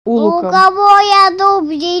лука. У кого я дуб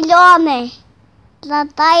зеленый,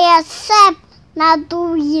 золотая цепь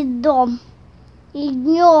надует дом. И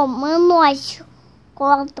днем, и ночью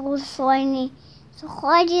город усойный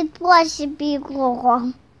сходит по себе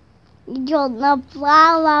кругом. Идет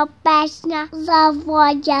направо, песня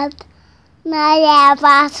заводят,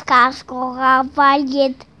 налево сказку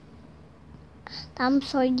говорит. Там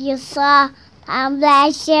чудеса, там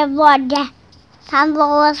дальше вода, там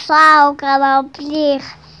волоса у кораблей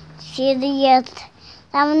сидит.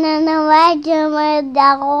 Там на невидимых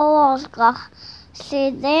дорожках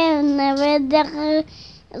следы невидимых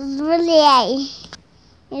зверей.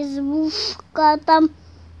 Избушка там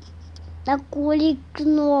такая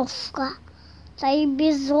кнопка, та и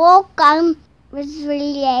без окон, без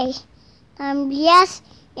зверей. Там лес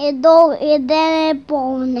и дол, и день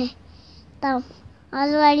полный. Там на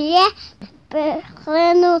дворе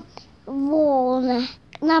хлынут волны,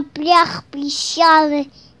 на пляж песчаный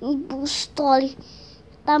и пустой.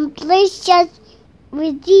 Там плещут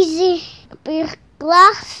птицы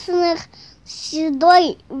прекрасных,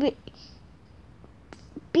 седой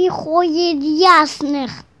приходит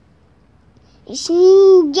ясных. И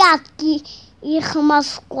снегятки их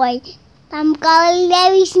морской. Там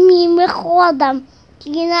королевы с ними ходом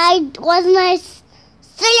кинают грозная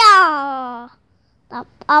стая. Там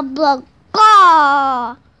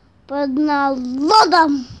облака под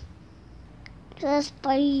народом. Через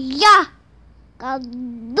поля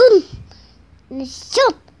колдун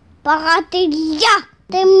несет парад Илья.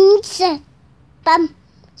 Темница там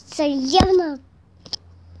царевна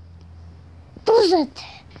тужит.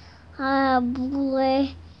 А булы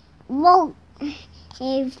волк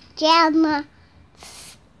и втяна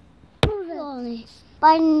стуженый.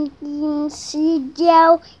 Панин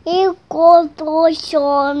сидел и кот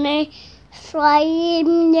рученый свои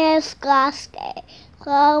мне сказки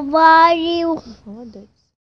говорил. Молодец.